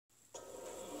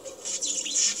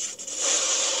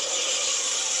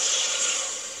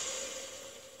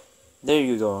There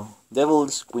you go,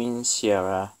 Devil's Queen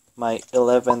Siara, my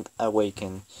 11th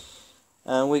awaken.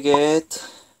 And we get...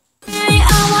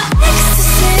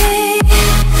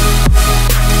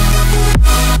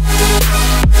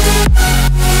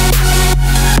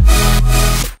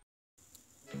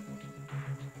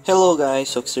 Hello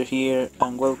guys, Oxer here,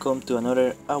 and welcome to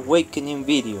another awakening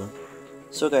video.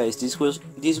 So guys, this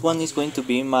one is going to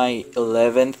be my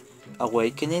 11th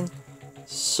awakening.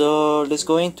 So let's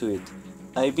go into it.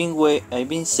 I've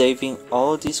been saving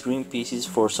all these green pieces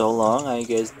for so long, I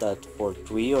guess that for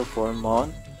 3 or 4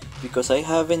 months, because I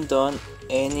haven't done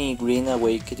any green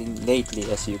awakening lately,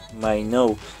 as you might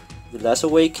know. The last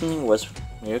awakening was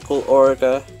Miracle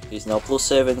Orga. He's now plus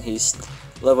 7, he's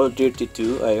level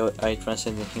 32, I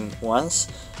transcended him once,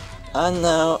 and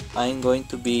now I'm going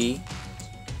to be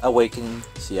awakening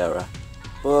Siara.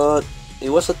 But it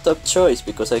was a tough choice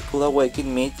because I could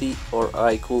awaken Mitty or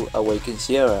I could awaken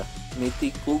Siara.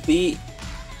 Mitty could be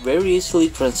very easily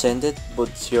transcended, but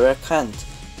Siara can't.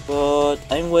 But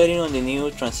I'm waiting on the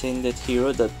new transcended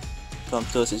hero that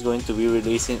Comptos is going to be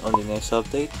releasing on the next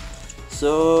update.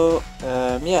 So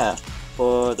yeah,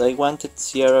 but I wanted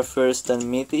Siara first than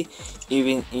Mitty,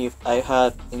 even if I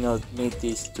had enough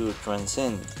Mittys to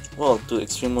transcend, well, to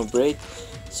extreme upgrade,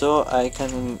 so I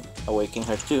can awaken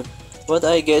her too. But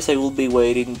I guess I will be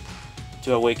waiting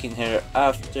to awaken her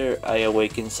after I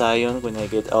awaken Zion, when I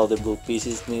get all the blue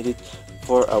pieces needed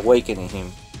for awakening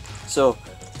him. So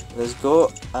let's go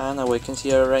and awaken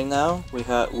Siara right now. We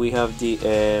have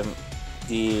the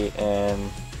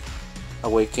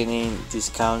awakening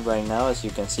discount right now, as you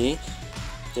can see,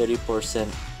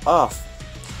 30% off,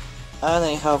 and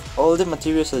I have all the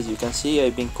materials. As you can see,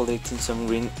 I've been collecting some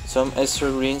extra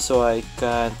green, so I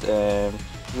can't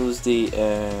lose the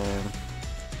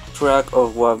track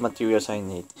of what materials I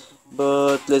need.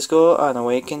 But let's go and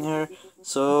awaken her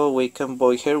so we can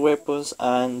buy her weapons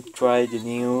and try the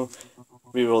new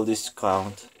reroll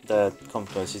discount that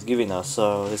Comptos is giving us.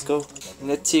 So let's go.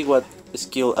 Let's see what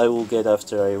skill I will get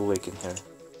after I awaken her.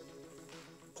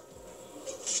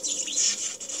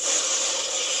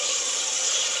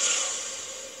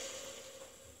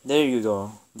 There you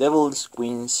go, Devil's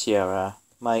Queen Siara,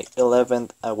 my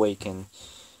 11th awaken.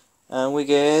 And we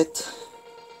get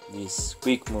this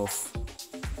quick move.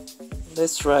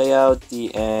 Let's try out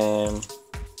the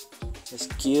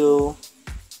skill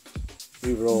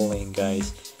rerolling,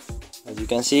 guys. As you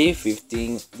can see,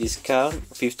 15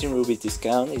 ruby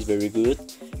discount is very good.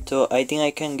 So I think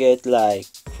I can get like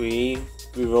 3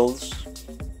 rerolls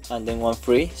and then 1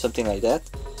 free, something like that.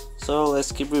 So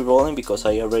let's keep rerolling because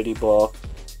I already bought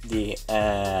the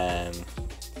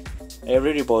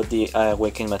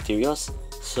awaken materials.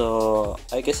 So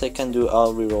I guess I can do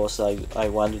all rerolls I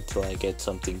want until I get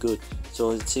something good. So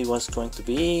let's see what's going to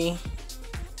be.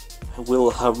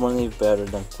 Will Harmony better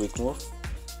than quick move?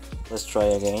 Let's try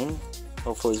again.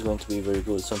 Hopefully it's going to be very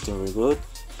good, something very good.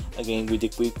 Again with the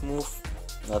quick move,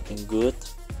 nothing good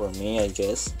for me, I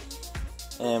guess.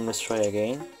 Let's try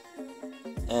again.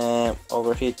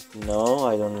 Overheat, no,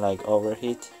 I don't like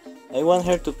overheat. I want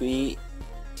her to be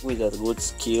with a good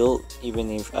skill, even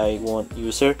if I won't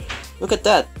use her. Look at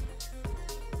that!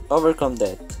 Overcome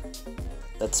that.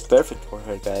 That's perfect for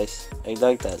her, guys. I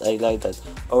like that.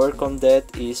 Overcome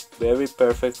that is very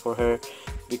perfect for her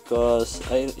because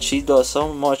she does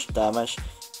so much damage.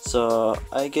 So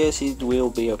I guess it will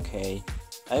be okay.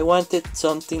 I wanted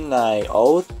something like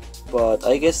out, but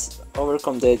I guess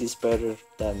Overcome that is better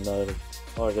than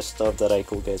other stuff that I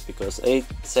could get, because 8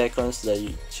 seconds that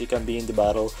she can be in the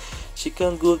battle, she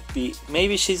can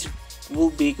maybe she's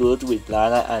will be good with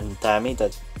Lana and Tammy,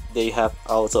 that they have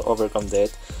also overcome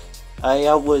that. I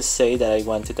always say that I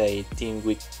wanted a team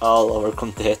with all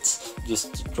overcome deaths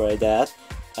just to try that,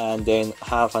 and then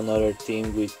have another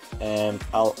team with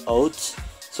all outs.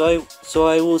 So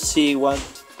I will see what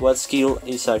skill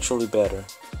is actually better.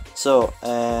 So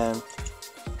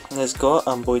let's go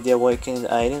and buy the awakening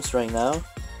items right now,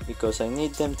 because I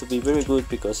need them to be very good,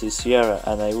 because it's Siara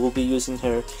and I will be using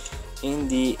her in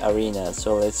the arena.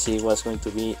 So let's see what's going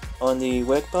to be on the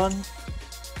weapon.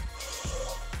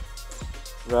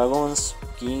 Dragon's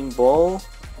Skin Ball,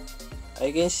 I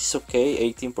guess it's okay.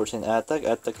 18%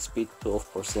 attack speed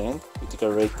 12%, critical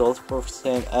rate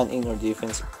 12%, and inner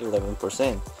defense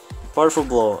 11%. Powerful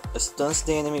Blow stuns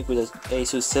the enemy with a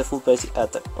successful basic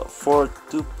attack for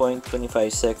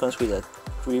 2.25 seconds with a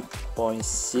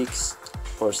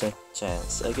 3.6%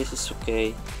 chance. I guess it's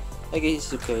okay.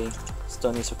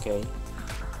 Stun is okay.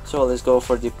 So let's go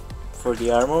for the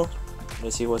armor.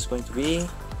 Let's see what's going to be.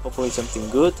 Hopefully something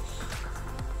good.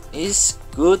 It's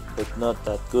good, but not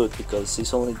that good, because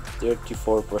it's only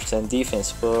 34%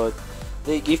 defense. But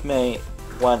they give me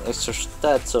one extra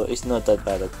stat, so it's not that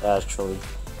bad actually.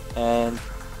 And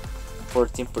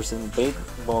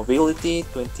 14% mobility,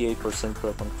 28%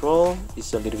 crowd control.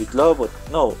 It's a little bit low, but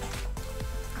no,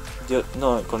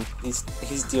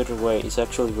 it's the other way. It's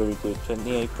actually very good.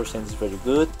 28% is very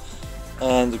good,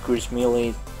 and decrease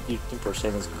melee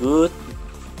 13% is good.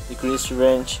 Decrease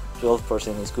range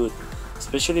 12% is good,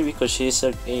 especially because she's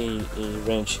a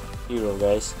range hero,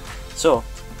 guys. So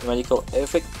the magical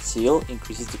effect seal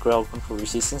increases the crowd control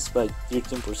resistance by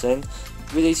 13%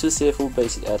 with a successful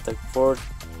basic attack for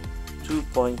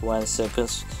 2.1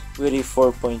 seconds with a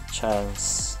 4-point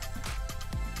chance.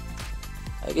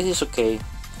 I guess it's okay.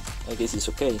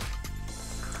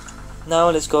 Now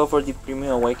let's go for the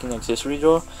premium awakening accessory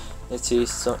draw. Let's see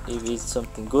if it's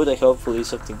something good. Hopefully it's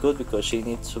something good because she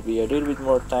needs to be a little bit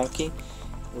more tanky.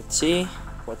 Let's see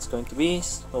what's going to be.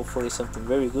 Hopefully something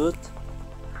very good.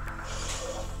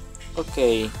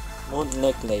 Okay, Moon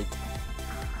Necklate.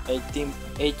 18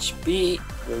 HP,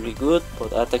 very good,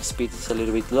 but attack speed is a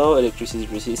little bit low. Electricity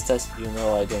resistance, you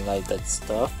know I don't like that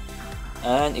stuff.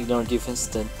 And ignore defense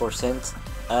 10%,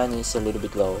 and it's a little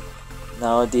bit low.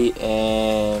 Now the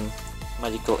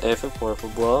magical effect, powerful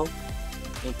blow,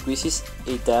 increases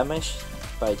a damage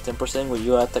by 10% when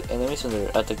you attack enemies under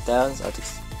attack down, attack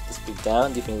speed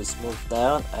down, defense move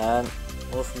down, and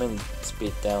movement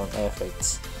speed down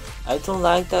effects. I don't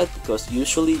like that because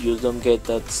usually you don't get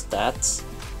that stats,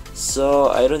 so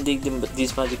I don't think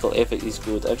this magical effect is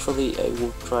good. Actually, I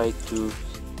will try to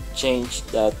change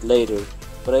that later,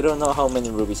 but I don't know how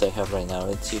many rubies I have right now.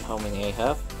 Let's see how many I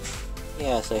have.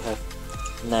 Yes, I have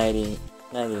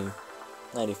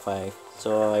 95.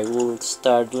 So I will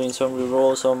start doing some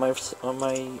rerolls on my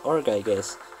Orga, I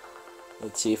guess.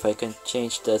 Let's see if I can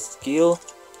change that skill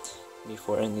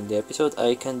before ending the episode.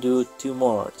 I can do 2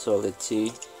 more, so let's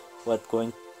see what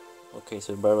going. Okay,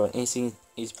 so Barbarian Instinct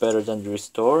is better than the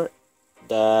Restore.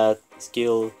 That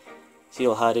skill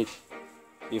still had it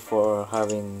before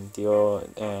having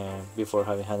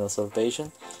the Handle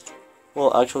Salvation.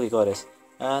 Well, actually, Goddess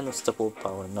and Unstoppable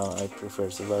Power. No, I prefer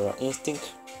Barbarian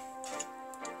Instinct,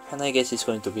 and I guess it's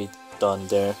going to be done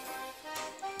there.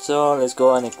 So let's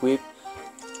go and equip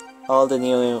all the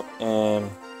new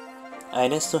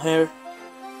items to her,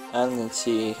 and let's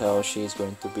see how she's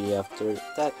going to be after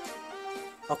that.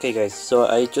 Okay guys, so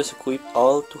I just equipped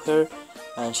all to her,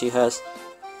 and she has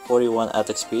 41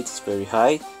 attack speed, it's very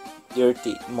high.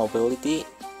 30 mobility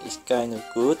is kind of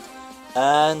good,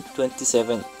 and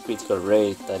 27 critical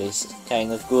rate. That is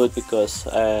kind of good because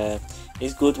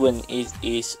it's good when it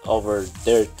is over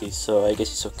 30, so I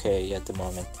guess it's okay at the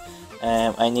moment.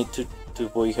 I need to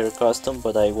buy her custom,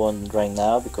 but I won't right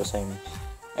now because I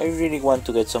really want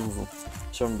to get some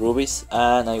rubies,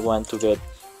 and I want to get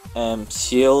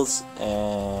seals.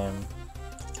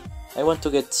 I want to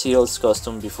get seals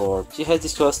custom before. She has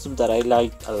this custom that I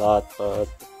liked a lot, but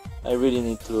I really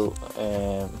need to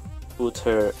put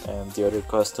her the other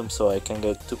custom so I can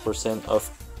get 2% of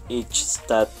each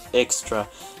stat extra.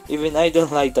 Even I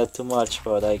don't like that too much,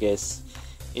 but I guess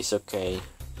it's okay.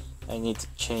 I need to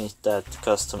change that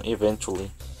custom eventually,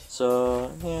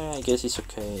 so yeah, I guess it's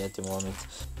okay at the moment.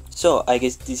 So I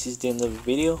guess this is the end of the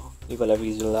video. Leave a like if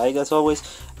you like as always,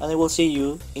 and I will see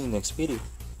you in the next video.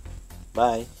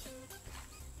 Bye.